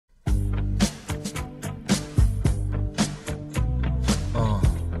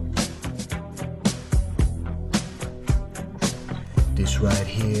This right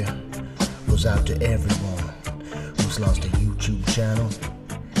here goes out to everyone who's lost a YouTube channel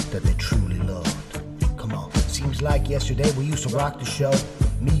that they truly loved. Come on, seems like yesterday we used to rock the show.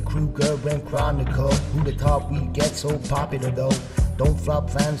 Me, Cruger and Chronicle, who'd have thought we'd get so popular though? Don't flop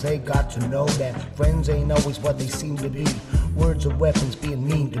fans, they got to know that friends ain't always what they seem to be. Words are weapons being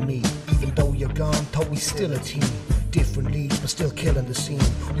mean to me. Even though you're gone, thought we still a team. Different leads, but still killing the scene.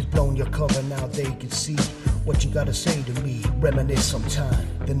 We've blown your cover, now they can see what you gotta say to me. Reminisce sometime,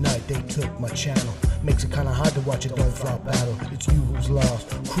 the night they took my channel. Makes it kinda hard to watch it don't flop battle. It's you who's lost,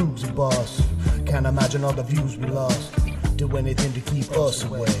 Crug's the boss. Can't imagine all the views we lost. Do anything to keep us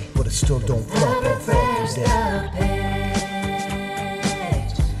away, but it still don't flop on fucking day.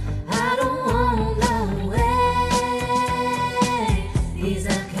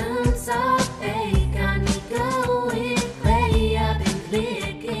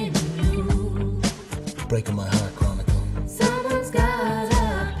 Breaking my heart, Chronicle. Someone's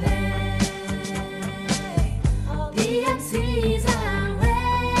gotta pay. All the MCs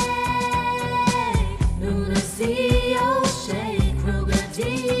irate. Lunacy, shake, Cruger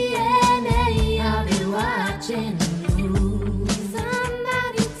DNA. I'll be watching you.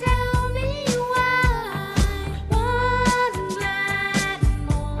 Somebody tell me why. One glad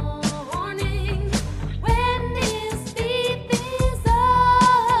morning when this beat is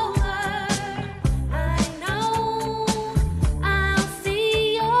over. I don't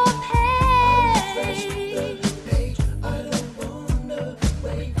wanna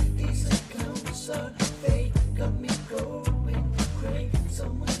wait, these accounts are